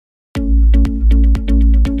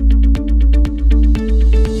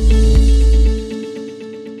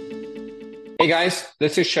Hey guys,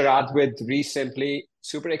 this is Sharad with Recently.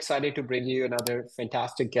 Super excited to bring you another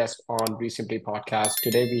fantastic guest on Recently podcast.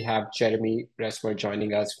 Today we have Jeremy Resmer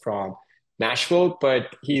joining us from Nashville,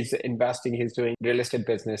 but he's investing, he's doing real estate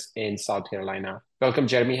business in South Carolina. Welcome,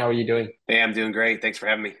 Jeremy. How are you doing? Hey, I'm doing great. Thanks for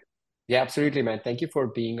having me. Yeah, absolutely, man. Thank you for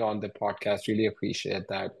being on the podcast. Really appreciate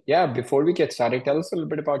that. Yeah, before we get started, tell us a little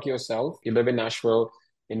bit about yourself. You live in Nashville,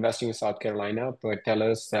 investing in South Carolina, but tell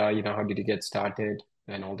us, how did you get started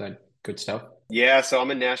and all that good stuff? Yeah, so I'm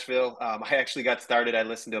in Nashville. I actually got started. I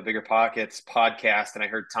listened to a Bigger Pockets podcast and I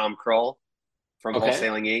heard Tom Kroll from Okay.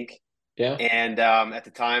 Wholesaling Inc. Yeah. And at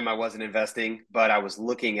the time, I wasn't investing, but I was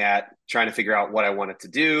looking at trying to figure out what I wanted to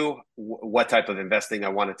do, what type of investing I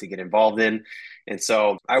wanted to get involved in. And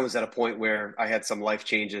so I was at a point where I had some life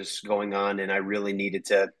changes going on and I really needed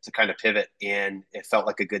to kind of pivot. And it felt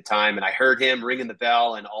like a good time. And I heard him ringing the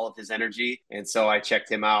bell and all of his energy. And so I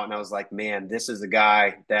checked him out and I was like, man, this is a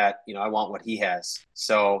guy that, I want what he has.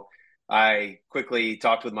 So I quickly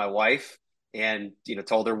talked with my wife and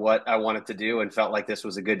told her what I wanted to do and felt like this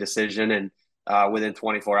was a good decision. And within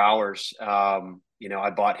 24 hours, I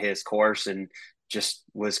bought his course and just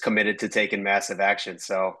was committed to taking massive action.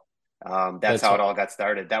 So that's That's how it all got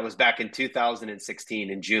started. That was back in 2016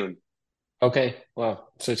 in June. okay.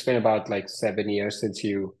 Well, so it's been about like 7 years since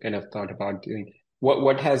you kind of thought about doing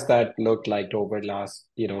what has that looked like over the last,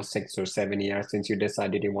 6 or 7 years since you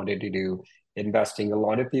decided you wanted to do investing? A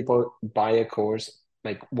lot of people buy a course.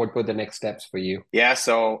 Like, what were the next steps for you? Yeah,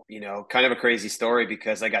 so, kind of a crazy story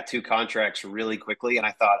because I got two contracts really quickly and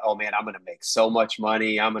I thought, oh man, I'm going to make so much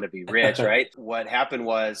money. I'm going to be rich, right? What happened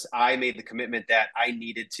was I made the commitment that I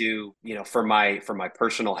needed to, for my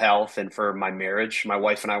personal health and for my marriage. My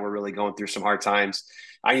wife and I were really going through some hard times.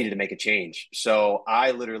 I needed to make a change. So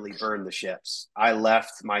I literally burned the ships. I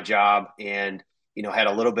left my job and, had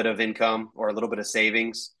a little bit of income or a little bit of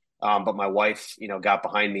savings. But my wife, got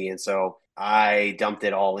behind me. And so I dumped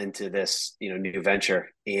it all into this, new venture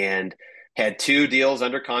and had two deals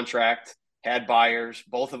under contract, had buyers.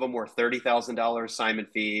 Both of them were $30,000 assignment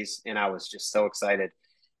fees. And I was just so excited.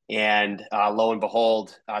 And lo and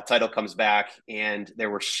behold, title comes back, and there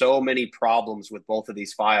were so many problems with both of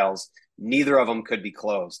these files. Neither of them could be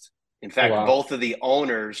closed. In Oh, fact, wow. both of the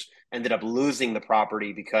owners ended up losing the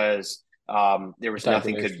property because there was Title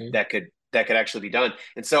nothing issue. that could actually be done.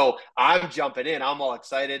 And so I'm jumping in. I'm all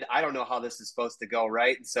excited. I don't know how this is supposed to go,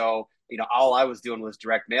 right? And so all I was doing was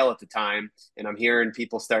direct mail at the time, and I'm hearing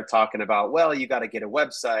people start talking about, well, you got to get a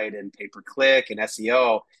website and pay per click and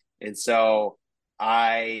SEO. And so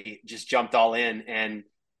I just jumped all in and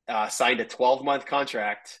signed a 12-month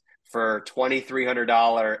contract for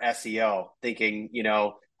 $2,300 SEO, thinking,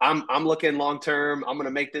 I'm looking long term. I'm going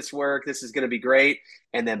to make this work. This is going to be great.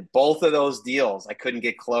 And then both of those deals I couldn't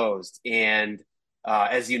get closed. And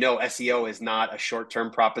as you know, SEO is not a short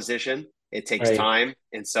term proposition. It takes Right. time.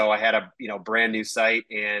 And so I had a brand new site,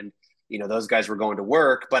 and those guys were going to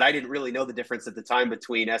work, but I didn't really know the difference at the time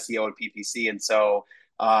between SEO and PPC. And so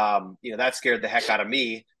that scared the heck out of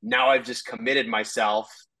me. Now I've just committed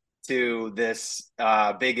myself to this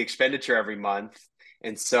big expenditure every month.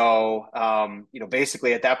 And so,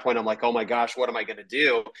 basically at that point, I'm like, oh my gosh, what am I going to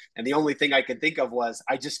do? And the only thing I could think of was,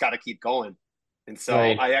 I just got to keep going. And so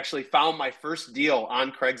Right. I actually found my first deal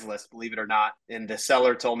on Craigslist, believe it or not. And the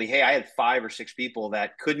seller told me, hey, I had 5 or 6 people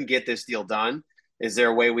that couldn't get this deal done. Is there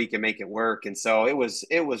a way we can make it work? And so it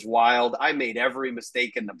was wild. I made every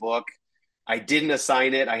mistake in the book. I didn't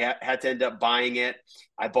assign it. I had to end up buying it.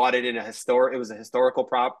 I bought it in it was a historical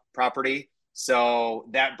property. So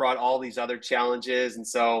that brought all these other challenges. And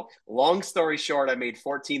so, long story short, I made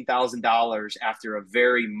 $14,000 after a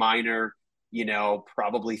very minor,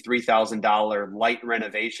 probably $3,000 light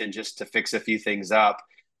renovation just to fix a few things up.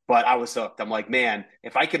 But I was hooked. I'm like, man,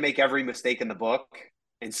 if I can make every mistake in the book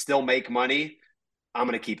and still make money, I'm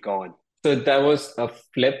going to keep going. So that was a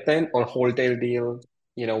flip then or wholesale deal,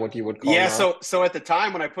 what you would call Yeah, now. so at the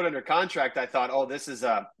time when I put under contract, I thought, oh, this is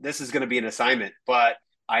going to be an assignment, but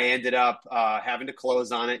I ended up having to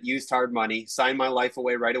close on it, used hard money, signed my life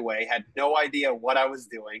away right away, had no idea what I was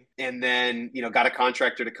doing, and then got a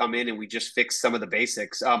contractor to come in and we just fixed some of the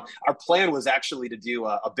basics. Our plan was actually to do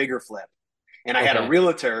a bigger flip, and I had a Okay.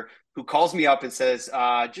 realtor who calls me up and says,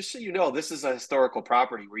 just so you know, this is a historical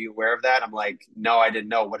property. Were you aware of that? I'm like, no, I didn't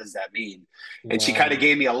know. What does that mean? And she kind of Wow.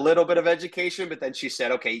 gave me a little bit of education, but then she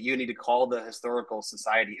said, okay, you need to call the historical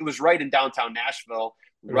society. It was right in downtown Nashville,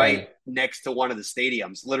 right Right. next to one of the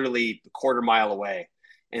stadiums, literally a quarter mile away.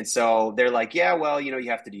 And so they're like, yeah, well, you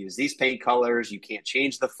have to use these paint colors. You can't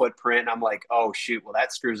change the footprint. And I'm like, oh, shoot. Well,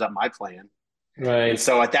 that screws up my plan. And Right.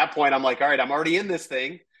 so at that point, I'm like, all right, I'm already in this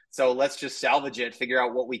thing. So let's just salvage it, figure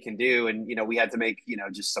out what we can do. And, we had to make,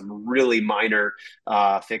 just some really minor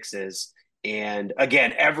fixes. And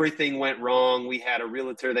again, everything went wrong. We had a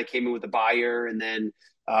realtor that came in with a buyer, and then,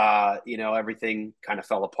 everything kind of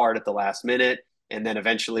fell apart at the last minute. And then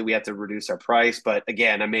eventually we had to reduce our price. But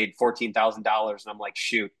again, I made $14,000, and I'm like,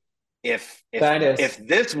 shoot, if if That is if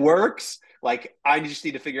this works, like I just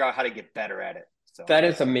need to figure out how to get better at it. So that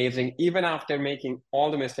is amazing. Even after making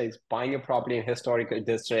all the mistakes, buying a property in historical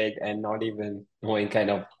district and not even knowing kind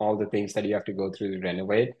of all the things that you have to go through to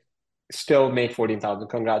renovate, still made 14,000.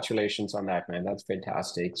 Congratulations on that, man. That's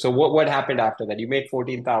fantastic. So what happened after that? You made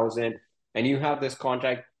 14,000 and you have this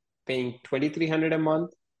contract paying 2,300 a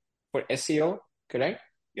month for SEO, correct?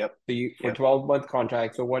 yep, So you for yep. 12-month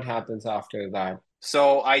contract. So what happens after that?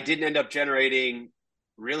 So I didn't end up generating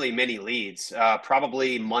really many leads.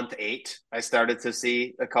 Probably month 8, I started to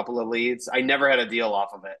see a couple of leads. I never had a deal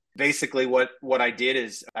off of it. Basically, what I did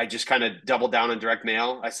is I just kind of doubled down on direct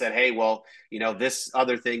mail. I said, hey, well, this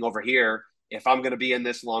other thing over here, if I'm going to be in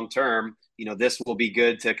this long term, this will be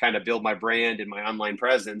good to kind of build my brand and my online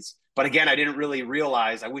presence. But again, I didn't really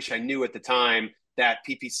realize, I wish I knew at the time that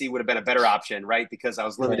PPC would have been a better option, right? Because I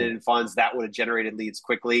was limited Right. in funds, that would have generated leads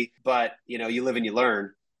quickly. But, you live and you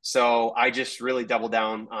learn. So I just really doubled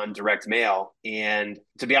down on direct mail. And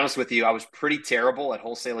to be honest with you, I was pretty terrible at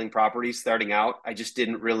wholesaling properties starting out. I just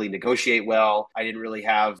didn't really negotiate well. I didn't really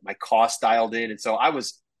have my costs dialed in. And so I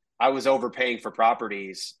was overpaying for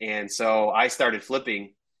properties. And so I started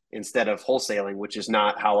flipping instead of wholesaling, which is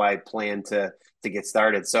not how I planned to get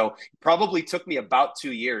started. So it probably took me about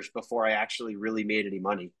 2 years before I actually really made any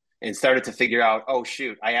money and started to figure out, oh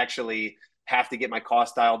shoot, I actually have to get my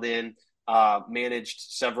cost dialed in. Managed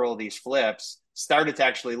several of these flips, started to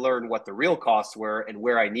actually learn what the real costs were and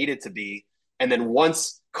where I needed to be. And then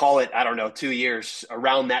once, call it, I don't know, 2 years,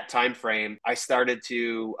 around that time frame, I started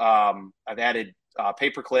to, I've added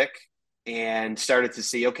pay-per-click and started to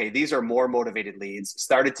see, okay, these are more motivated leads,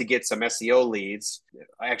 started to get some SEO leads.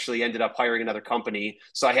 I actually ended up hiring another company.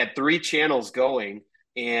 So I had 3 channels going,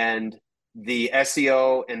 and the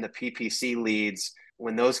SEO and the PPC leads,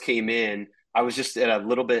 when those came in, I was just at a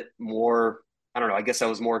little bit more, I don't know, I guess I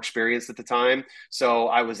was more experienced at the time. So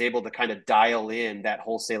I was able to kind of dial in that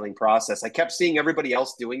wholesaling process. I kept seeing everybody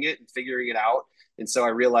else doing it and figuring it out. And so I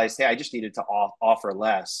realized, hey, I just needed to offer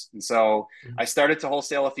less. And so I started to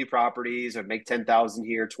wholesale a few properties. I'd make 10,000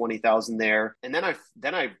 here, 20,000 there. And then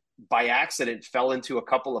I by accident fell into a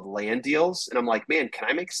couple of land deals. And I'm like, man, can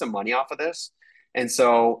I make some money off of this? And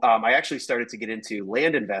so I actually started to get into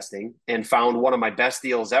land investing and found one of my best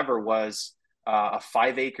deals ever was a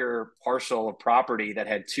 5-acre parcel of property that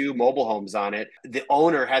had 2 mobile homes on it. The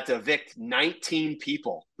owner had to evict 19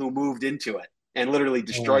 people who moved into it and literally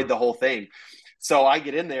destroyed Oh, the whole thing. So I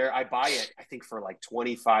get in there, I buy it, I think for like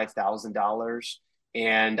 $25,000.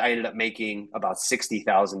 And I ended up making about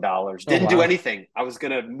 $60,000. oh Didn't do wow. anything. I was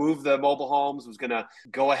going to move the mobile homes, was going to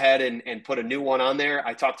go ahead and put a new one on there.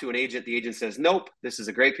 I talked to an agent. The agent says, nope, this is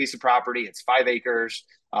a great piece of property. It's 5 acres.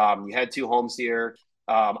 You had 2 homes here.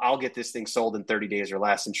 I'll get this thing sold in 30 days or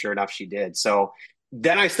less. And sure enough, she did. So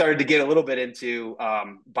then I started to get a little bit into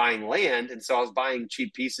buying land. And so I was buying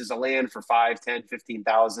cheap pieces of land for 5, 10,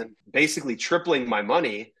 15,000, basically tripling my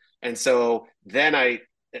money. And so then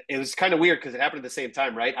it was kind of weird because it happened at the same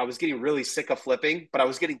time, right? I was getting really sick of flipping, but I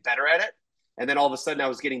was getting better at it. And then all of a sudden I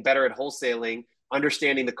was getting better at wholesaling,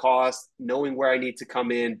 understanding the cost, knowing where I need to come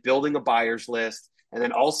in, building a buyer's list. And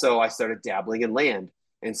then also I started dabbling in land.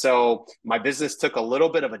 And so my business took a little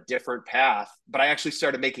bit of a different path, but I actually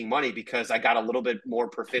started making money because I got a little bit more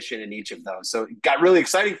proficient in each of those. So it got really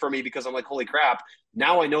exciting for me because I'm like, holy crap,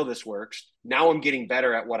 now I know this works. Now I'm getting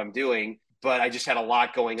better at what I'm doing. But I just had a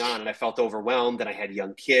lot going on and I felt overwhelmed and I had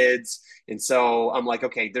young kids. And so I'm like,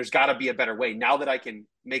 okay, there's got to be a better way. Now that I can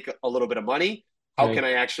make a little bit of money, how can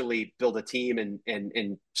Right. I actually build a team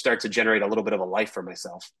and start to generate a little bit of a life for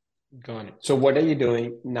myself? Got it. So what are you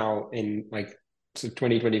doing now in like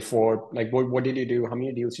 2024? Like what did you do? How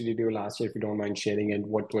many deals did you do last year, if you don't mind sharing? And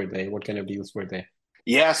what were they? What kind of deals were they?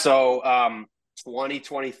 Yeah, so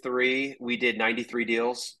 2023, we did 93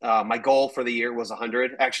 deals. My goal for the year was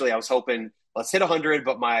 100. Actually, I was hoping let's hit 100,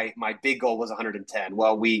 but my big goal was 110.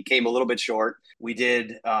 Well, we came a little bit short. We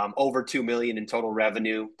did over 2 million in total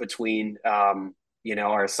revenue between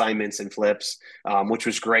our assignments and flips, which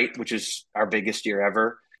was great, which is our biggest year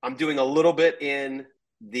ever. I'm doing a little bit in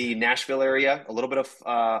the Nashville area, a little bit of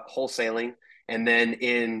wholesaling, and then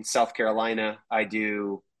in South Carolina, I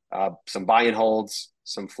do some buy and holds,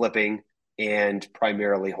 some flipping, and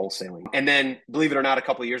primarily wholesaling. And then, believe it or not, a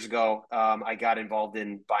couple of years ago, I got involved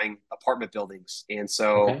in buying apartment buildings. And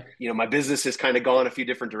so, Okay. my business has kind of gone a few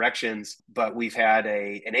different directions, but we've had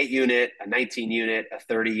an 8 unit, a 19 unit, a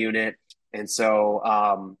 30 unit. And so,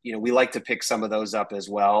 we like to pick some of those up as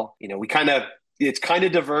well. It's kind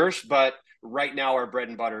of diverse, but right now our bread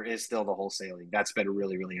and butter is still the wholesaling. That's been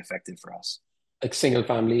really, really effective for us. Like single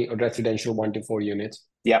family or residential 1 to 4 units.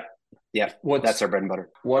 Yep. Yep. That's What's our bread and butter.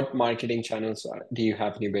 what marketing channels do you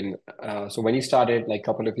have you been so when you started like a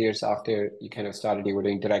couple of years after you kind of started, you were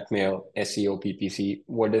doing direct mail, SEO, PPC.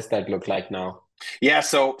 What does that look like now? Yeah,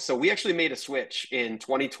 so we actually made a switch in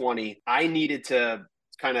 2020. I needed to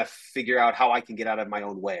kind of figure out how I can get out of my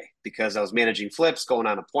own way because I was managing flips, going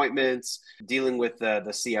on appointments, dealing with the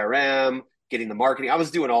CRM, getting the marketing. I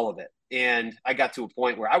was doing all of it. And I got to a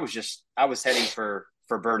point where I was heading for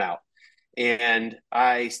burnout. And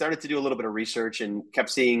I started to do a little bit of research and kept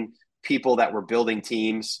seeing people that were building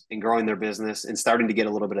teams and growing their business and starting to get a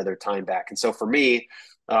little bit of their time back. And so for me,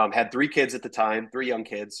 had 3 kids at the time, 3 young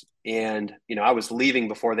kids, and I was leaving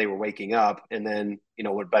before they were waking up. And then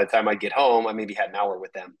by the time I'd get home, I maybe had an hour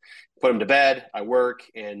with them, put them to bed, I work,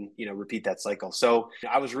 and repeat that cycle. So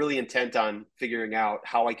I was really intent on figuring out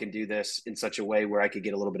how I can do this in such a way where I could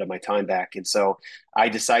get a little bit of my time back. And so I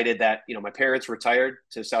decided that my parents retired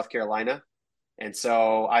to South Carolina. And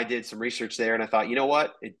so I did some research there and I thought, you know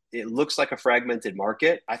what? It looks like a fragmented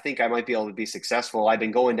market. I think I might be able to be successful. I've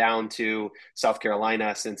been going down to South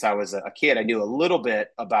Carolina since I was a kid. I knew a little bit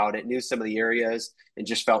about it, knew some of the areas, and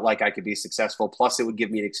just felt like I could be successful. Plus, it would give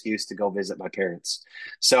me an excuse to go visit my parents.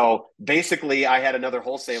 So basically, I had another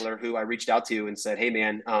wholesaler who I reached out to and said, hey,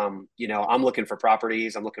 man, I'm looking for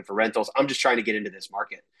properties. I'm looking for rentals. I'm just trying to get into this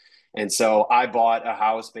market. And so I bought a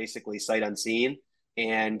house basically sight unseen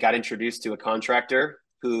and got introduced to a contractor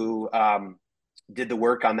who did the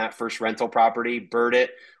work on that first rental property, bird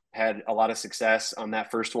it, had a lot of success on that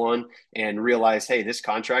first one, and realized, hey, this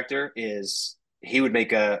contractor he would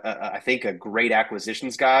make I think a great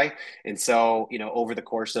acquisitions guy. And so, over the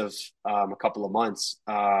course of a couple of months,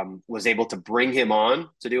 was able to bring him on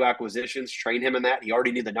to do acquisitions, train him in that. He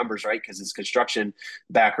already knew the numbers, right? Because his construction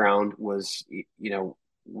background was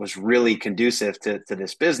really conducive to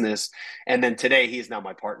this business. And then today he's now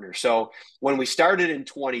my partner. So when we started in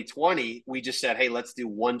 2020, we just said, hey, let's do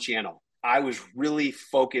one channel. I was really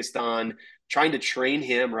focused on trying to train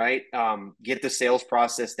him, right? Get the sales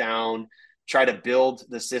process down, try to build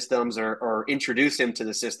the systems or introduce him to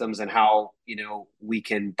the systems and how, we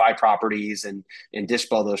can buy properties and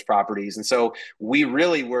dispo those properties. And so we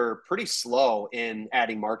really were pretty slow in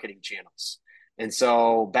adding marketing channels. And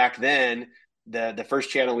so back then, the first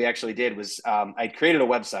channel we actually did was I created a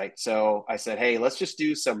website. So I said, hey, let's just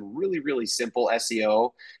do some really, really simple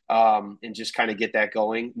SEO and just kind of get that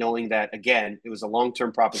going, knowing that, again, it was a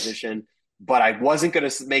long-term proposition, but I wasn't going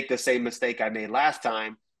to make the same mistake I made last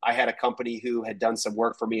time. I had a company who had done some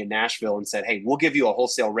work for me in Nashville and said, hey, we'll give you a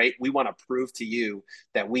wholesale rate. We want to prove to you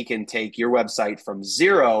that we can take your website from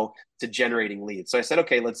zero to generating leads. So I said,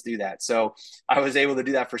 okay, let's do that. So I was able to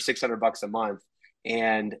do that for $600 a month.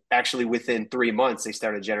 And actually within 3 months, they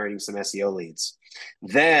started generating some SEO leads.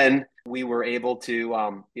 Then we were able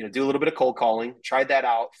to, do a little bit of cold calling, tried that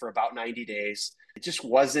out for about 90 days. It just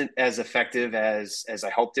wasn't as effective as I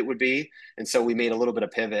hoped it would be. And so we made a little bit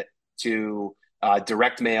of pivot to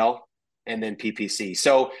direct mail and then PPC.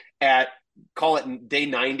 So call it day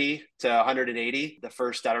 90 to 180, the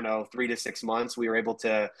first, 3 to 6 months, we were able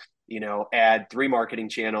to add 3 marketing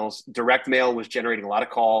channels. Direct mail was generating a lot of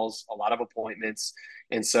calls, a lot of appointments.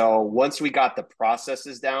 And so once we got the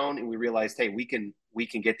processes down and we realized, hey, we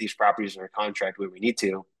can get these properties under contract where we need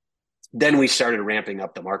to, then we started ramping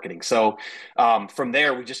up the marketing. So from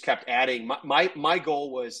there, we just kept adding. My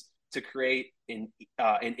goal was to create an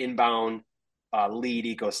inbound lead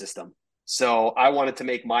ecosystem. So I wanted to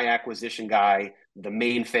make my acquisition guy the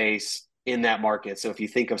main face in that market. So if you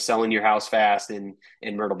think of selling your house fast in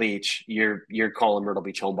Myrtle Beach, you're calling Myrtle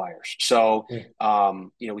Beach home buyers. So,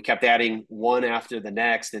 we kept adding one after the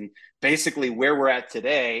next. And basically where we're at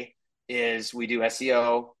today is we do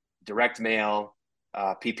SEO, direct mail,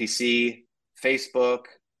 PPC, Facebook,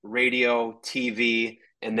 radio, TV.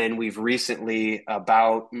 And then we've recently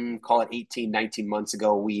about, call it 18, 19 months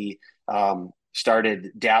ago, we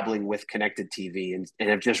started dabbling with connected TV and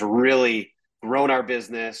have just really grown our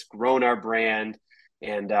business, grown our brand,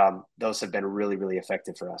 and those have been really, really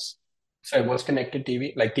effective for us. So what's connected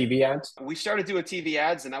TV, like TV ads? We started doing TV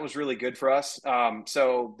ads, and that was really good for us.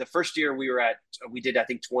 So the first year we did, I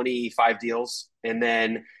think, 25 deals. And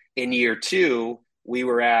then in year 2, we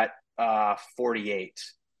were at 48.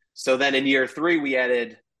 So then in year 3, we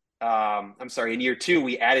added I'm sorry, in year two,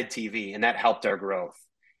 we added TV and that helped our growth.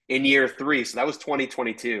 In year three, so that was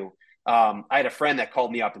 2022. I had a friend that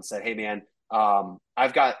called me up and said, "Hey, man,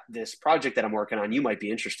 I've got this project that I'm working on. You might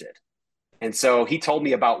be interested." And so he told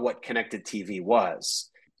me about what connected TV was.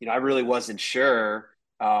 I really wasn't sure.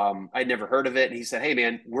 I'd never heard of it. And he said, "Hey,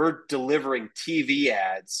 man, we're delivering TV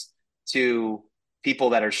ads to people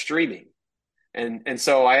that are streaming." And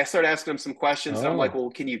so I started asking him some questions. And I'm like, Oh,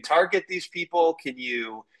 "Well, can you target these people? Can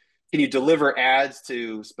you deliver ads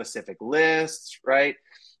to specific lists, right?"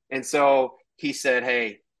 And so he said,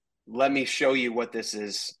 "Hey, let me show you what this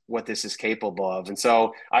is capable of." And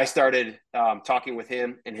so I started talking with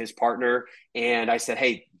him and his partner, and I said,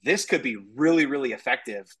 "Hey, this could be really, really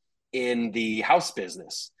effective in the house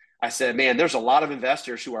business." I said, "Man, there's a lot of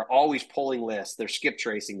investors who are always pulling lists. They're skip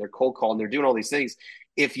tracing, they're cold calling, they're doing all these things.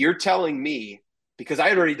 If you're telling me, because I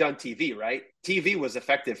had already done TV, right? TV was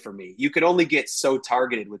effective for me. You could only get so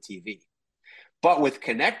targeted with TV. But with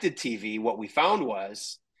connected TV, what we found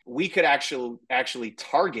was we could actually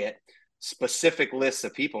target specific lists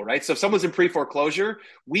of people, right? So if someone's in pre-foreclosure,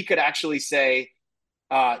 we could actually say,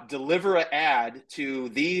 deliver an ad to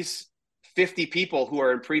these 50 people who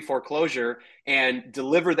are in pre-foreclosure and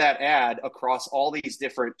deliver that ad across all these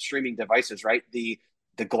different streaming devices, right? The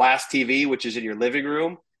glass TV, which is in your living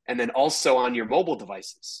room, and then also on your mobile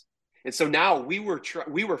devices. And so now we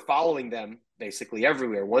were following them basically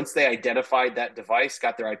everywhere. Once they identified that device,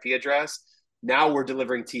 got their IP address, now we're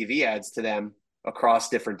delivering TV ads to them across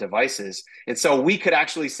different devices. And so we could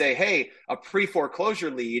actually say, hey, a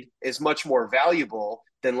pre-foreclosure lead is much more valuable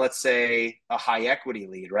than, let's say, a high equity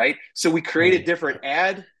lead, right? So we created right. different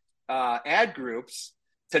ad groups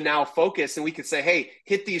to now focus, and we could say, hey,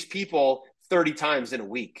 hit these people 30 times in a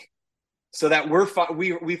week. So that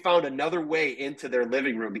we found another way into their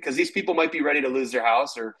living room, because these people might be ready to lose their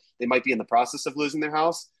house, or they might be in the process of losing their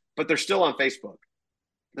house, but they're still on Facebook.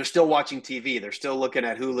 They're still watching TV. They're still looking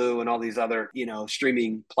at Hulu and all these other,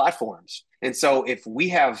 streaming platforms. And so if we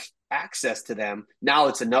have access to them, now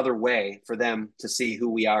it's another way for them to see who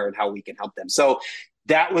we are and how we can help them. So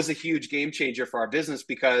that was a huge game changer for our business,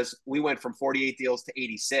 because we went from 48 deals to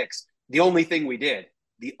 86. The only thing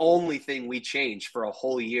we changed for a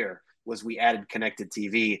whole year was we added connected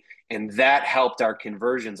TV, and that helped our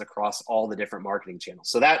conversions across all the different marketing channels.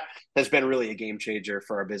 So that has been really a game changer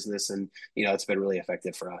for our business, and it's been really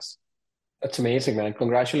effective for us. That's amazing, man.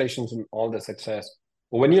 Congratulations on all the success.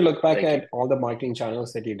 When you look back Thank you. at all the marketing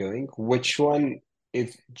channels that you're doing, which one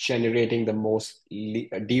is generating the most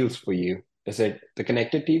deals for you? Is it the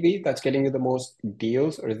connected TV that's getting you the most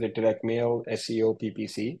deals, or is it direct mail, SEO,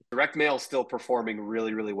 PPC? Direct mail is still performing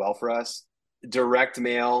really, really well for us. Direct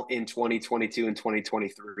mail in 2022 and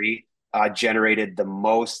 2023 generated the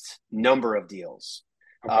most number of deals.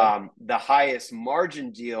 Okay. The highest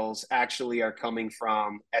margin deals actually are coming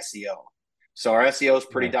from SEO. So our SEO is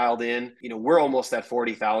pretty Right. dialed in. We're almost at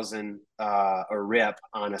 40,000 a rip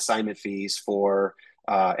on assignment fees for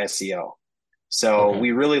SEO. So Okay.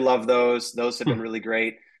 we really love those. Those have been really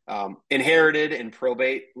great. Inherited and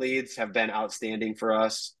probate leads have been outstanding for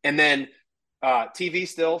us. And then TV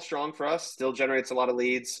still strong for us, still generates a lot of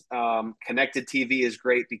leads. Connected TV is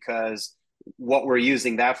great, because what we're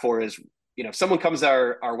using that for is, if someone comes to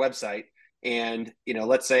our website and,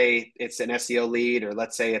 let's say it's an SEO lead, or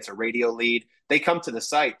let's say it's a radio lead, they come to the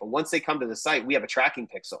site. But once they come to the site, we have a tracking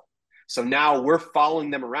pixel. So now we're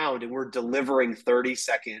following them around and we're delivering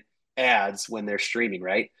 30-second ads when they're streaming,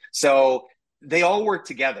 right? So they all work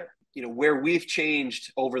together. Where we've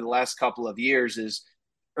changed over the last couple of years is,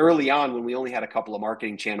 early on, when we only had a couple of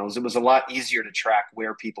marketing channels, it was a lot easier to track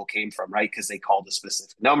where people came from, right? Because they called a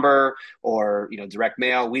specific number, or, direct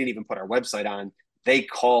mail. We didn't even put our website on. They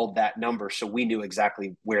called that number, so we knew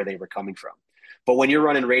exactly where they were coming from. But when you're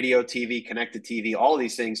running radio, TV, connected TV, all of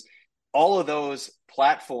these things, all of those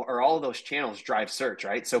platform or all of those channels drive search,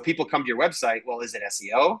 right? So people come to your website. Well, is it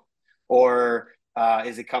SEO, or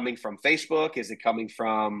is it coming from Facebook? Is it coming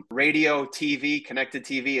from radio, TV, connected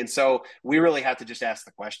TV? And so we really had to just ask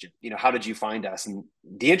the question, how did you find us? And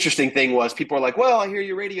the interesting thing was, people were like, well, I hear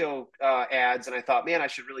your radio ads. And I thought, man, I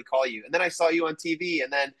should really call you. And then I saw you on TV.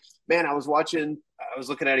 And then, man, I was looking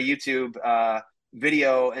at a YouTube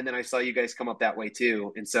video, and then I saw you guys come up that way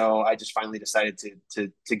too. And so I just finally decided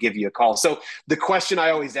to give you a call. So the question I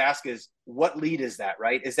always ask is, what lead is that,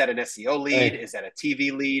 right? Is that an SEO lead? Right. Is that a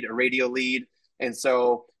TV lead, a radio lead? And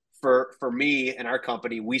so for me and our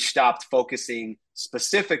company, we stopped focusing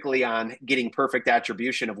specifically on getting perfect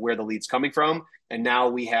attribution of where the lead's coming from. And now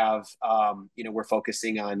we have, we're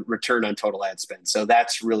focusing on return on total ad spend. So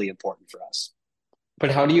that's really important for us. But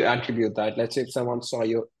how do you attribute that? Let's say if someone saw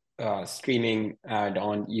your streaming ad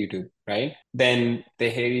on YouTube, right? Then they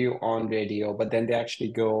hear you on radio, but then they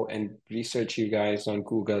actually go and research you guys on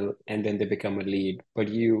Google, and then they become a lead. But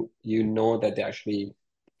you know that they actually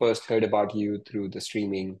first heard about you through the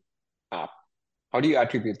streaming app. How do you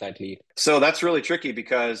attribute that lead? So that's really tricky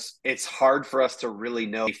because it's hard for us to really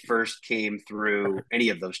know if they first came through any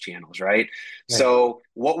of those channels, right? Right. So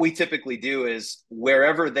what we typically do is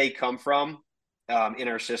wherever they come from in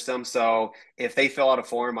our system. So if they fill out a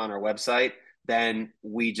form on our website, then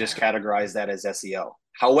we just categorize that as SEO.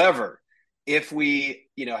 However, if we,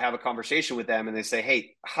 have a conversation with them and they say,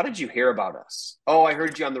 "Hey, how did you hear about us?" "Oh, I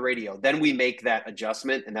heard you on the radio." Then we make that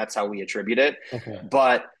adjustment and that's how we attribute it. Okay.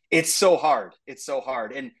 But it's so hard. It's so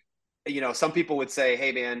hard. And some people would say,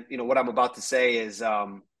 "Hey, man, what I'm about to say is,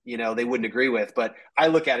 they wouldn't agree with." But I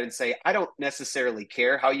look at it and say, I don't necessarily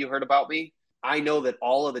care how you heard about me. I know that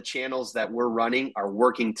all of the channels that we're running are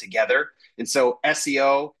working together. And so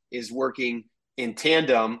SEO is working in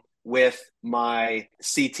tandem with my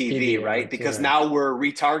CTV, TV right? ads, Because right. now we're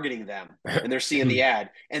retargeting them and they're seeing the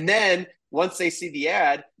ad. And then once they see the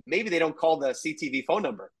ad, maybe they don't call the CTV phone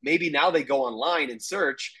number. Maybe now they go online and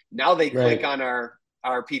search. Now they click Right. on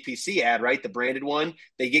our PPC ad, right? The branded one.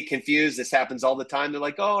 They get confused. This happens all the time. They're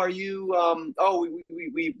like, "Oh, are you,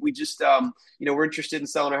 we just, we're interested in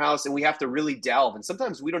selling our house." And we have to really delve. And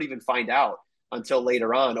sometimes we don't even find out until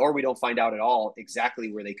later on, or we don't find out at all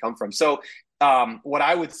exactly where they come from. So what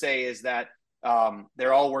I would say is that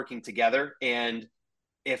they're all working together. And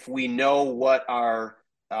if we know what our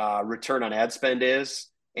return on ad spend is,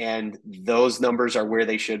 and those numbers are where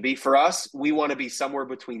they should be for us, we want to be somewhere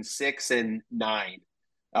between 6 and 9.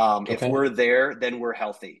 If Okay. we're there, then we're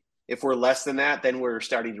healthy. If we're less than that, then we're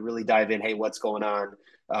starting to really dive in. Hey, what's going on?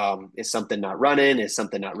 Is something not running? Is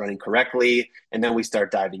something not running correctly? And then we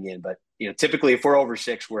start diving in. But typically, if we're over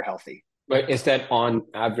 6, we're healthy. But is that on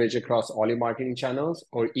average across all your marketing channels,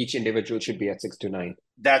 or each individual should be at 6 to 9?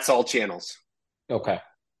 That's all channels. Okay.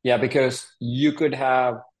 Yeah, because you could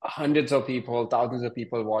have hundreds of people, thousands of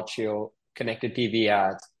people watch your connected TV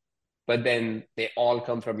ads, but then they all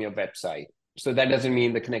come from your website. So that doesn't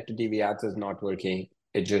mean the connected TV ads is not working.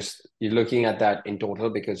 It just, you're looking at that in total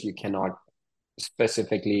because you cannot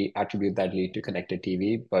specifically attribute that lead to connected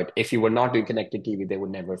TV. But if you were not doing connected TV, they would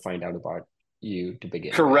never find out about you to begin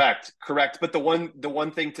with. Correct. But the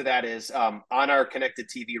one thing to that is on our connected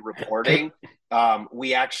TV reporting,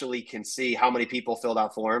 we actually can see how many people filled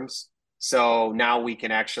out forms. So now we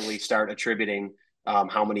can actually start attributing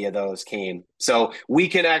how many of those came. So we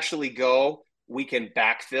can actually we can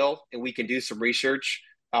backfill, and we can do some research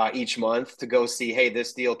each month to go see, hey,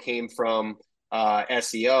 this deal came from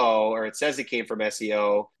SEO, or it says it came from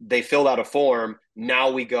SEO. They filled out a form. Now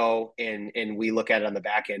we go and we look at it on the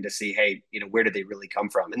back end to see, hey, where did they really come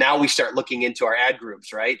from? And now we start looking into our ad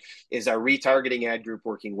groups, right? Is our retargeting ad group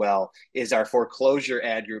working well? Is our foreclosure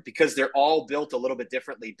ad group? Because they're all built a little bit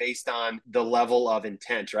differently based on the level of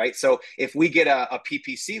intent, right? So if we get a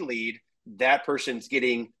PPC lead, that person's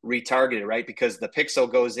getting retargeted, right? Because the pixel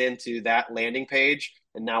goes into that landing page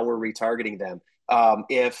and now we're retargeting them.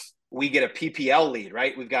 If we get a PPL lead,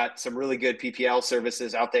 right? We've got some really good PPL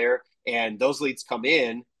services out there, and those leads come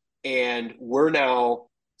in, and we're now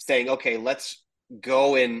saying, okay, let's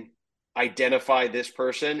go and identify this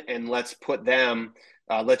person and let's put them,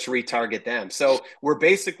 let's retarget them. So we're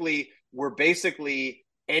basically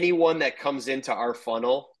anyone that comes into our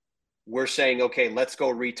funnel, we're saying, okay, let's go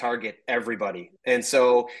retarget everybody. And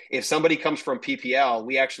so if somebody comes from PPL,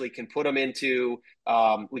 we actually can put them into,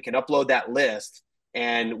 we can upload that list,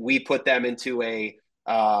 and we put them into an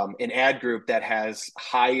ad group that has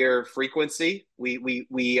higher frequency.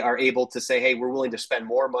 We are able to say, hey, we're willing to spend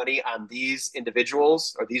more money on these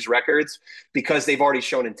individuals or these records because they've already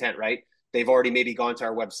shown intent, right? They've already maybe gone to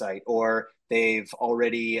our website, or they've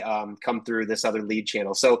already come through this other lead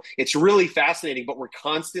channel. So it's really fascinating, but we're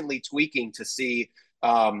constantly tweaking to see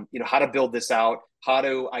how to build this out, how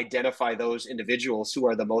to identify those individuals who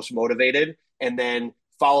are the most motivated, and then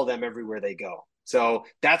follow them everywhere they go. So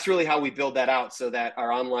that's really how we build that out, so that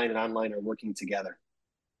our online are working together.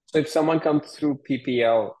 So if someone comes through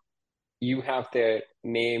PPL, you have their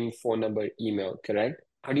name, phone number, email, correct?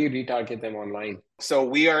 How do you retarget them online? So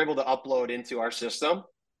we are able to upload into our system.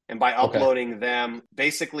 And by Okay. uploading them,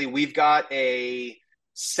 basically we've got a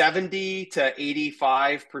 70 to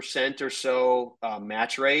 85% or so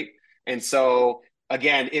match rate. And so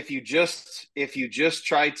again, if you just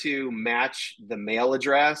try to match the mail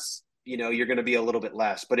address, you're going to be a little bit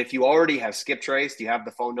less. But if you already have skip traced, you have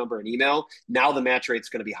the phone number and email, now the match rate is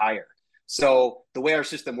going to be higher. So the way our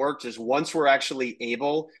system works is once we're actually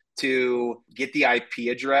able to get the IP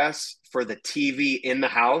address for the TV in the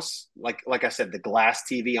house, like I said, the glass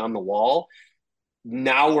TV on the wall,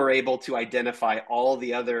 now we're able to identify all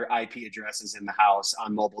the other IP addresses in the house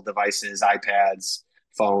on mobile devices, iPads,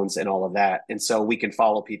 phones, and all of that. And so we can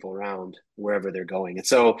follow people around wherever they're going. And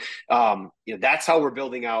so, that's how we're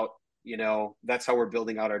building out. That's how we're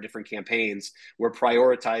building out our different campaigns. We're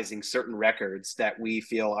prioritizing certain records that we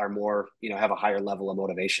feel are more, have a higher level of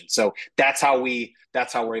motivation. So that's how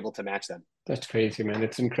we're able to match them. That's crazy, man.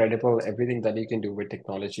 It's incredible everything that you can do with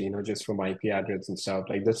technology, just from IP address and stuff.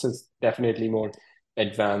 Like this is definitely more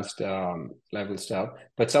advanced level stuff.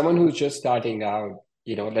 But someone who's just starting out,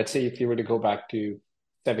 let's say if you were to go back to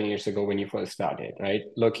 7 years ago when you first started, right?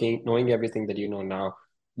 Knowing everything that you know now,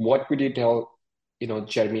 what would you tell,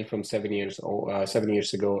 Jeremy from 7 years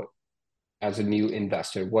ago as a new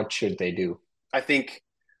investor? What should they do? I think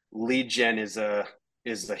lead gen is a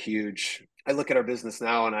huge. I look at our business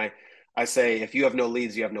now and I say if you have no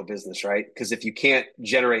leads, you have no business, right? Because if you can't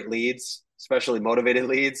generate leads, especially motivated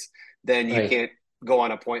leads, then you Right, can't go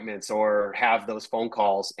on appointments or have those phone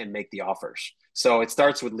calls and make the offers. So it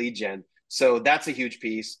starts with lead gen. So that's a huge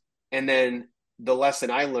piece. And then the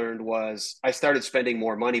lesson I learned was I started spending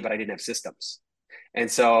more money, but I didn't have systems. And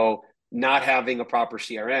so not having a proper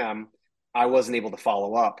CRM, I wasn't able to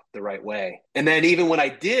follow up the right way. And then even when I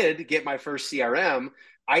did get my first CRM,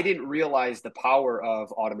 I didn't realize the power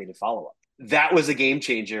of automated follow up. That was a game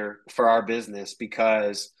changer for our business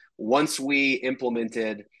because once we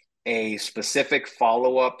implemented a specific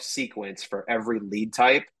follow up sequence for every lead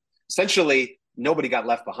type, essentially nobody got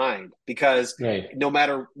left behind because right. no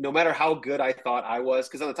matter how good I thought I was,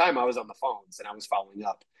 because at the time I was on the phones and I was following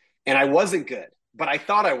up and I wasn't good, but I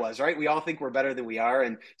thought I was, right? We all think we're better than we are.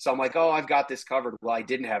 And so I'm like, oh, I've got this covered. Well, I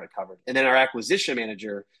didn't have it covered. And then our acquisition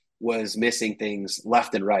manager was missing things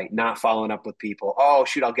left and right, not following up with people. Oh,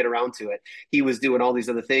 shoot, I'll get around to it. He was doing all these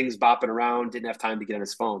other things, bopping around, didn't have time to get on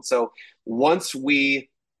his phone. So once we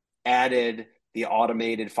added the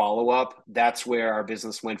automated follow up, that's where our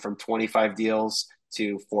business went from 25 deals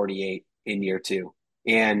to 48 in year two.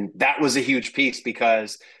 And that was a huge piece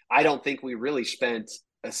because I don't think we really spent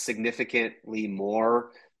a significantly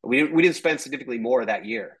more. We didn't spend significantly more that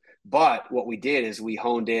year. But what we did is we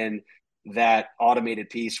honed in that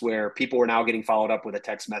automated piece where people were now getting followed up with a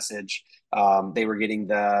text message. They were getting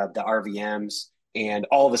the RVMs, and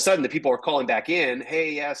all of a sudden the people are calling back in.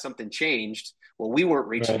 Hey, yeah, something changed. Well, we weren't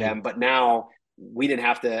reaching Right, them, but now we didn't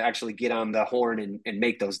have to actually get on the horn and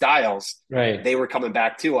make those dials. right. They were coming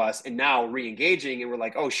back to us and now re-engaging, and we're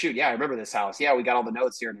like, oh shoot, yeah, I remember this house. Yeah, we got all the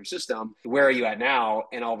notes here in our system. Where are you at now?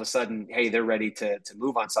 And all of a sudden, hey, they're ready to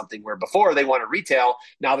move on something where before they want to retail.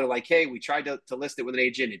 Now they're like, hey, we tried to list it with an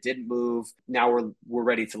agent, it didn't move. Now we're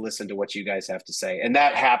ready to listen to what you guys have to say. And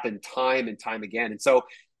that happened time and time again. And so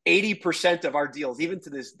 80% of our deals, even to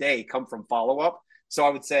this day, come from follow-up. So I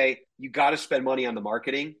would say you got to spend money on the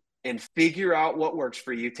marketing and figure out what works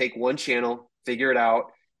for you. Take one channel, figure it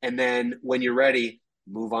out, and then when you're ready,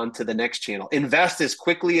 move on to the next channel. Invest as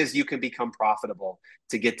quickly as you can become profitable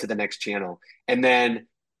to get to the next channel. And then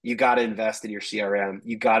you got to invest in your CRM.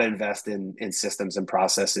 You got to invest in systems and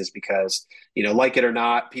processes because, like it or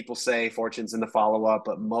not, people say fortune's in the follow up,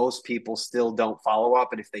 but most people still don't follow up.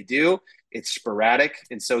 And if they do, it's sporadic.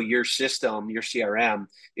 And so your system, your CRM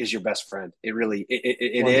is your best friend. It really,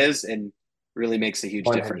 it One is, and really makes a huge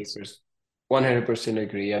difference. 100%. 100%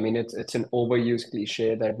 agree. I mean, it's an overused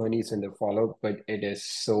cliche that money's in the follow, but it is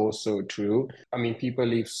so, so true. I mean, people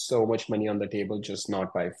leave so much money on the table just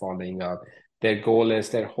not by following up. Their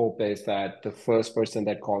hope is that the first person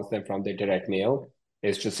that calls them from their direct mail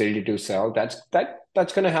is just ready to sell.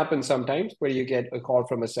 That's gonna happen sometimes where you get a call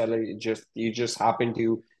from a seller, you just happen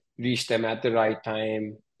to reach them at the right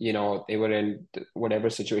time. They were in whatever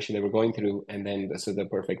situation they were going through, and then this is the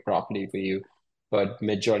perfect property for you. But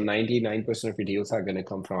major 99% of your deals are going to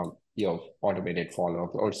come from your automated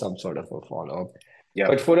follow-up or some sort of a follow-up. Yep.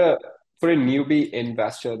 But for a newbie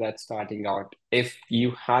investor that's starting out, if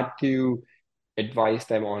you had to advise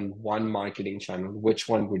them on one marketing channel, which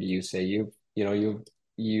one would you say? You've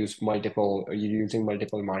used multiple, or you're using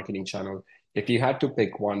multiple marketing channels. If you had to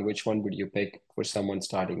pick one, which one would you pick for someone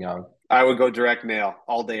starting out? I would go direct mail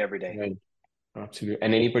all day, every day. Right. Absolutely.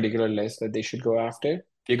 And any particular list that they should go after? If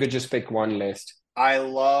you could just pick one list. I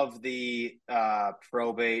love the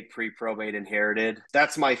probate, pre-probate, inherited.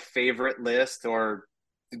 That's my favorite list or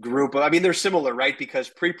group. I mean, they're similar, right? Because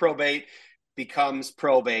pre-probate becomes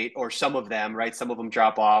probate, or some of them, right? Some of them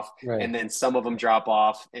drop off, and Right. then some of them drop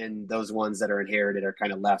off, and those ones that are inherited are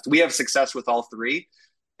kind of left. We have success with all three.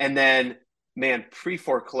 And then man,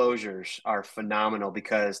 pre-foreclosures are phenomenal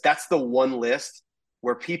because that's the one list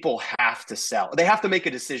where people have to sell. They have to make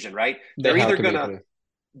a decision, right? They They're have either to make gonna it.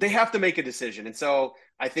 they have to make a decision. And so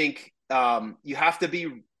I think you have to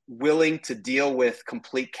be willing to deal with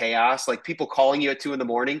complete chaos. Like people calling you at 2 in the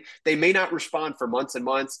morning, they may not respond for months and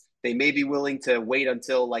months. They may be willing to wait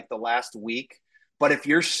until like the last week. But if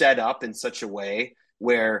you're set up in such a way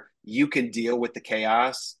where you can deal with the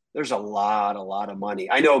chaos, there's a lot of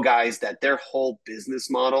money. I know guys that their whole business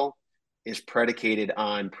model is predicated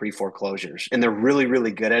on pre foreclosures and they're really,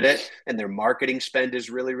 really good at it. And their marketing spend is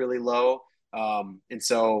really, really low. And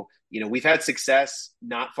so, we've had success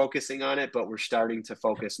not focusing on it, but we're starting to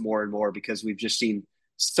focus more and more because we've just seen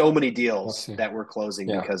so many deals Awesome. that we're closing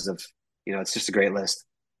Yeah. because of, it's just a great list.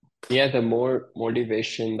 Yeah, the more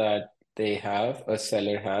motivation that they have, a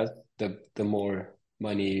seller has, the more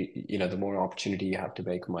money, the more opportunity you have to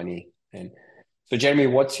make money. And so Jeremy,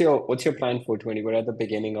 what's your plan for 20? We're at the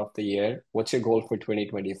beginning of the year. What's your goal for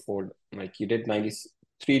 2024? Like you did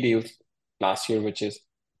 93 deals last year, which is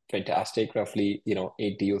fantastic, roughly,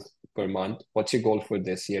 8 deals per month. What's your goal for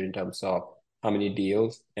this year in terms of how many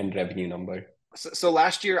deals and revenue number? So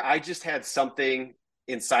last year, I just had something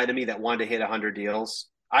inside of me that wanted to hit 100 deals.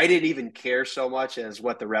 I didn't even care so much as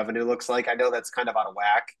what the revenue looks like. I know that's kind of out of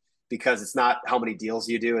whack because it's not how many deals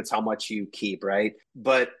you do, it's how much you keep, right?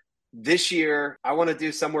 But this year, I want to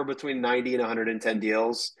do somewhere between 90 and 110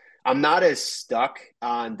 deals. I'm not as stuck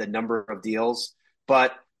on the number of deals,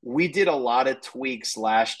 but we did a lot of tweaks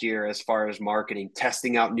last year as far as marketing,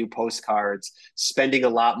 testing out new postcards, spending a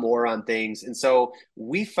lot more on things. And so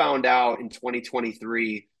we found out in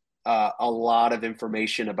 2023 a lot of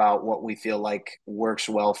information about what we feel like works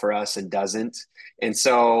well for us and doesn't. And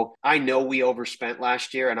so I know we overspent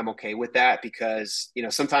last year and I'm okay with that because,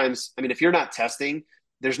 sometimes, I mean, if you're not testing,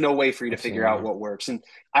 there's no way for you to figure out Absolutely. what works. And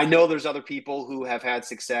I know there's other people who have had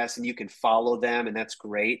success and you can follow them and that's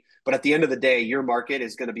great. But at the end of the day, your market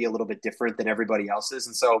is going to be a little bit different than everybody else's.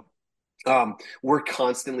 And so we're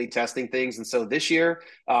constantly testing things. And so this year,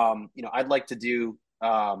 I'd like to do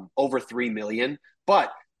over 3 million,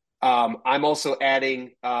 but I'm also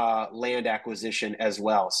adding land acquisition as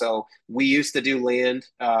well. So we used to do land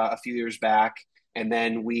a few years back, and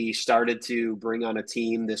then we started to bring on a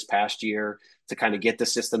team this past year to kind of get the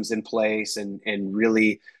systems in place and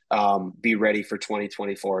really be ready for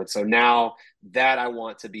 2024. And so now that I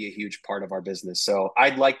want to be a huge part of our business. So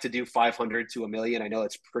I'd like to do 500 to a million. I know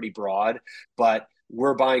it's pretty broad, but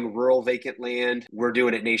we're buying rural vacant land. We're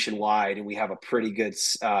doing it nationwide, and we have a pretty good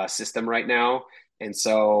system right now. And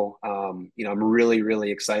so, I'm really,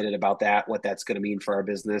 really excited about that, what that's going to mean for our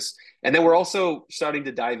business. And then we're also starting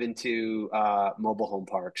to dive into mobile home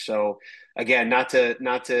parks. So again, not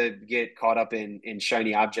to get caught up in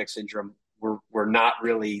shiny object syndrome. We're not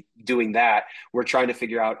really doing that. We're trying to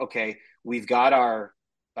figure out, okay, we've got our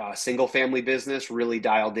single family business really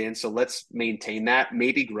dialed in. So let's maintain that,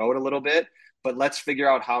 maybe grow it a little bit, but let's figure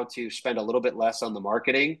out how to spend a little bit less on the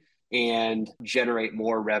marketing and generate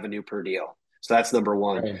more revenue per deal. So that's number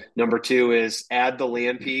one. Right. Number two is add the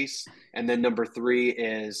land piece, and then number three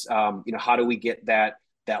is how do we get that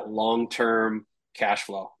long term cash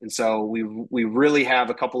flow? And so we really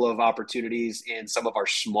have a couple of opportunities in some of our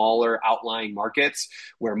smaller outlying markets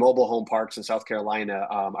where mobile home parks in South Carolina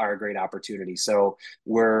are a great opportunity. So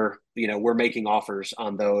we're making offers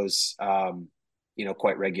on those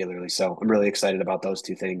quite regularly. So I'm really excited about those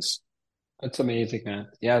two things. That's amazing, man.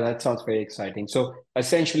 Yeah, that sounds very exciting. So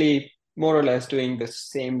essentially, more or less doing the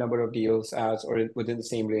same number of deals as or within the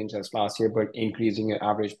same range as last year, but increasing your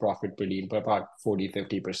average profit per deal by about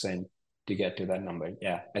 40-50% to get to that number.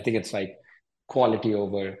 Yeah, I think it's like quality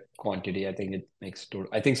over quantity. I think it makes total.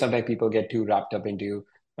 I think sometimes people get too wrapped up into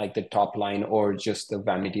like the top line or just the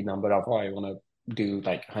vanity number of, oh, I want to do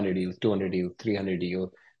like 100 deals, 200 deals, 300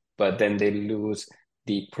 deals, but then they lose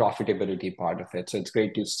the profitability part of it. So it's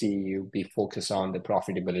great to see you be focused on the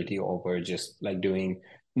profitability over just like doing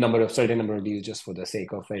certain number of deals just for the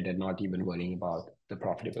sake of it and not even worrying about the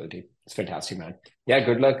profitability. It's fantastic, man. Yeah,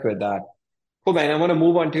 good luck with that. Cool, man. I want to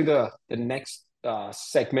move on to the next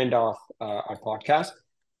segment of our podcast.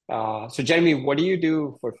 So Jeremy, what do you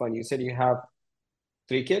do for fun? You said you have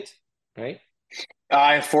 3 kids, right?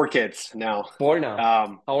 I have 4 kids now. Four now.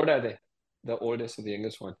 Um, How old are they? The oldest or the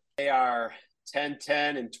youngest one? they are 10,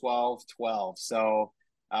 10, and 12, 12. So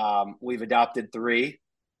we've adopted three.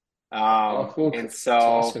 Oh, cool. And It's so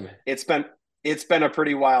awesome, man. it's been a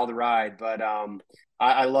pretty wild ride, but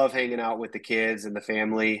I love hanging out with the kids and the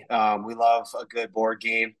family. We love a good board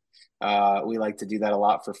game. We like to do that a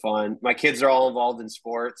lot for fun. My kids are all involved in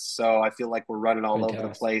sports, so I feel like we're running all over the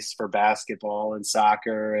Fantastic. place for basketball and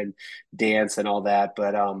soccer and dance and all that.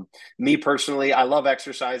 But me personally, I love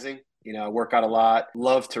exercising. I work out a lot.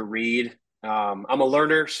 Love to read. I'm a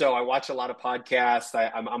learner, so I watch a lot of podcasts.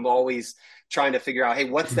 I'm always trying to figure out, hey,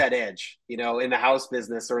 what's that edge? In the house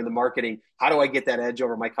business or in the marketing, how do I get that edge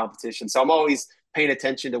over my competition? So I'm always paying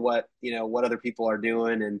attention to what other people are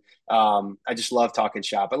doing, and I just love talking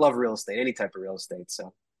shop. I love real estate, any type of real estate.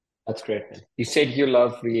 So That's great, man. You said you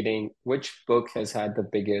love reading. Which book has had the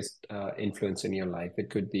biggest influence in your life? It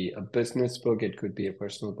could be a business book, it could be a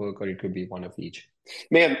personal book, or it could be one of each.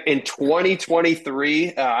 man, in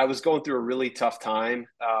 2023, I was going through a really tough time.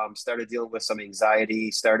 Started dealing with some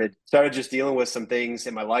anxiety. Started just dealing with some things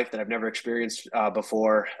in my life that I've never experienced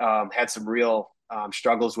before. Had some real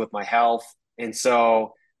struggles with my health, and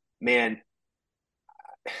so, man,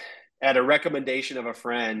 at a recommendation of a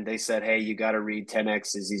friend, they said, "Hey, you got to read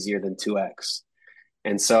 10x is easier than 2x."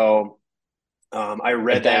 And so I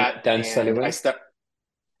read that, Dan and I Sullivan? start.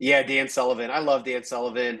 Yeah, Dan Sullivan. I love Dan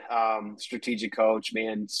Sullivan, strategic coach,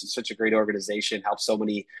 man. Such a great organization, helps so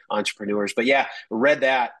many entrepreneurs. But yeah, read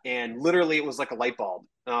that, and literally it was like a light bulb.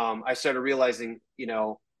 I started realizing,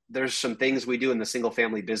 there's some things we do in the single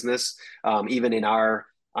family business, even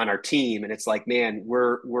on our team, and it's like, man,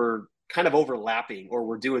 we're kind of overlapping, or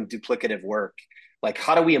we're doing duplicative work. Like,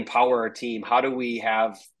 how do we empower our team? How do we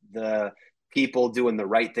have the people doing the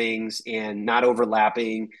right things and not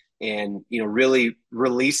overlapping, and really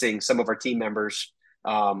releasing some of our team members,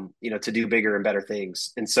 to do bigger and better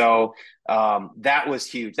things. And so that was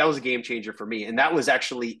huge. That was a game changer for me, and that was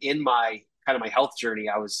actually in my kind of my health journey.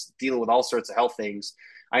 I was dealing with all sorts of health things.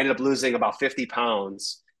 I ended up losing about 50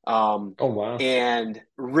 pounds, Oh, wow. and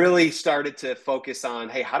really started to focus on,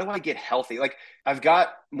 hey, how do I get healthy? Like, I've got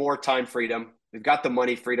more time freedom, we've got the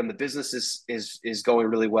money freedom, the business is going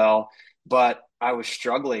really well, but I was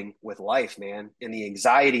struggling with life, man, and the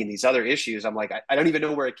anxiety and these other issues. I'm like, I don't even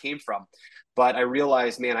know where it came from, but I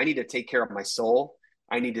realized, man, I need to take care of my soul.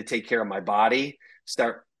 I need to take care of my body,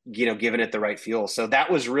 start, giving it the right fuel. So that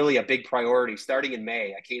was really a big priority. Starting in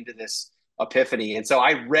May, I came to this epiphany. And so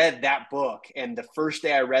I read that book. And the first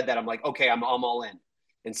day I read that, I'm like, okay, I'm all in.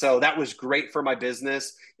 And so that was great for my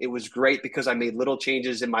business. It was great because I made little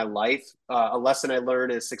changes in my life. A lesson I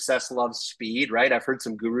learned is success loves speed, right? I've heard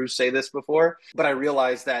some gurus say this before, but I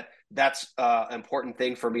realized that that's an important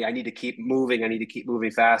thing for me. I need to keep moving. I need to keep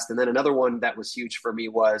moving fast. And then another one that was huge for me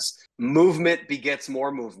was movement begets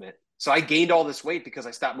more movement. So I gained all this weight because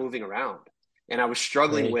I stopped moving around, and I was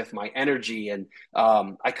struggling Great. with my energy, and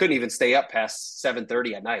I couldn't even stay up past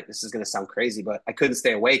 7:30 at night. This is going to sound crazy, but I couldn't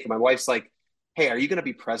stay awake. And my wife's like, hey, are you going to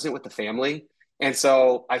be present with the family? And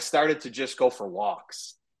so I started to just go for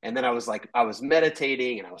walks. And then I was like, I was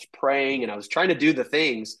meditating and I was praying and I was trying to do the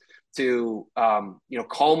things to,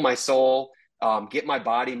 calm my soul, get my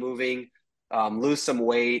body moving, lose some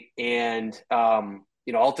weight. And,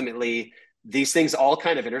 ultimately these things all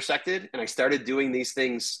kind of intersected, and I started doing these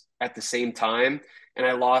things at the same time. And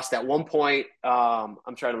I lost at one point.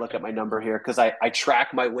 I'm trying to look at my number here because I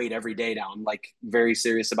track my weight every day now. I'm like very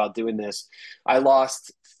serious about doing this. I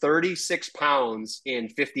lost 36 pounds in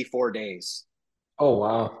 54 days. Oh,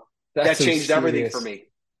 wow. That That's some changed everything for serious. me.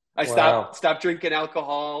 I stopped Wow. stopped drinking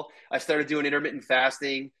alcohol. I started doing intermittent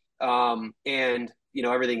fasting, and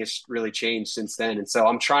everything has really changed since then. And so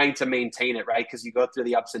I'm trying to maintain it, right? Because you go through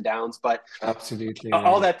the ups and downs. But Absolutely,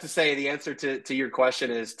 all man. that to say, the answer to your question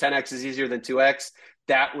is 10x is easier than 2x.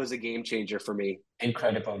 That was a game changer for me.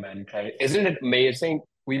 Incredible, man. Incredible. Isn't it amazing?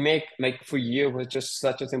 We make, like, for you was just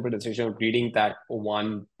such a simple decision of reading that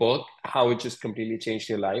one book, how it just completely changed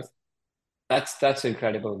your life. That's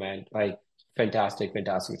incredible, man. Like, fantastic,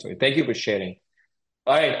 fantastic story. Thank you for sharing.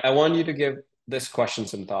 All right, I want you to give this question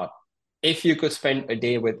some thought. If you could spend a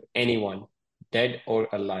day with anyone, dead or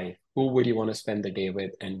alive, who would you want to spend the day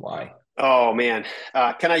with and why? Oh man,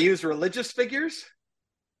 can I use religious figures?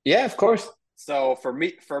 Yeah, of course. So for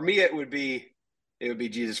me, it would be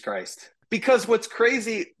Jesus Christ. Because what's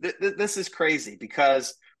crazy, this is crazy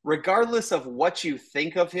because regardless of what you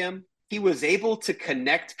think of him, he was able to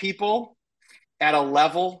connect people at a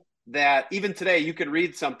level that even today you could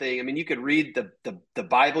read something. I mean, you could read the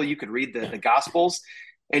Bible, you could read the Gospels,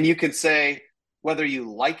 and you could say whether you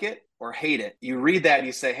like it or hate it. You read that and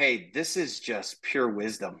you say, "Hey, this is just pure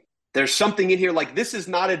wisdom." There's something in here, like this is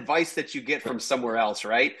not advice that you get from somewhere else,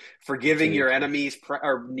 right? Forgiving your Absolutely. enemies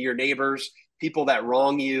or your neighbors, people that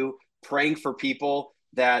wrong you, praying for people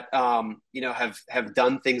that have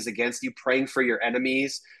done things against you, praying for your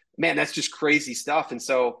enemies. man, that's just crazy stuff. And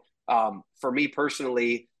so for me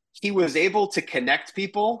personally, he was able to connect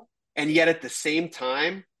people, and yet at the same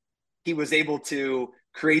time, he was able to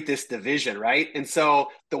create this division, right? And so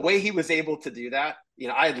the way he was able to do that,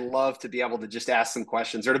 I'd love to be able to just ask some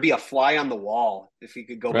questions, or to be a fly on the wall if he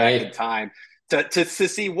could go back in Right. time to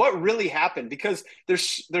see what really happened, because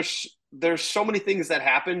there's so many things that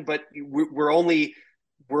happen, but we're only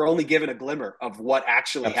given a glimmer of what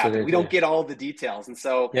actually happened. We don't Absolutely. get all the details. And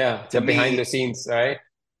so Yeah. to The behind the me, scenes, right?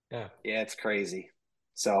 Yeah. yeah, it's crazy.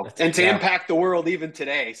 So, That's and to yeah. impact the world even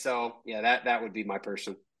today. So yeah, that would be my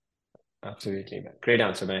person. Absolutely, man. Great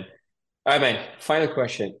answer, man. All right, man. Final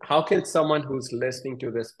question. How can someone who's listening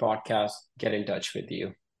to this podcast get in touch with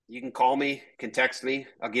you? You can call me, you can text me.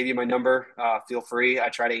 I'll give you my number. Feel free. I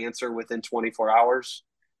try to answer within 24 hours.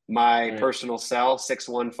 My All right. personal cell,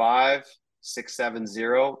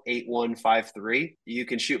 615-670-8153. You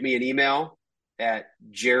can shoot me an email at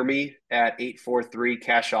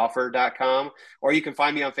jeremy@843cashoffer.com, or you can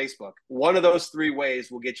find me on Facebook. One of those three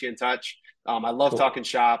ways will get you in touch. I love talking Cool.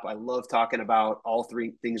 shop. I love talking about all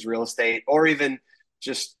three things real estate, or even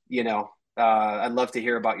just, I'd love to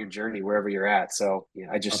hear about your journey wherever you're at. So yeah,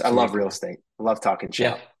 I love Absolutely, real man. estate. I love talking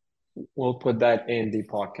Yeah. shop. We'll put that in the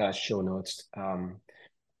podcast show notes.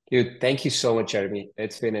 Dude, thank you so much, Jeremy.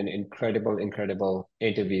 It's been an incredible, incredible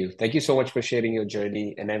interview. Thank you so much for sharing your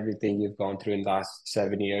journey and everything you've gone through in the last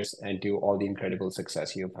 7 years and to all the incredible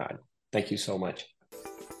success you've had. Thank you so much.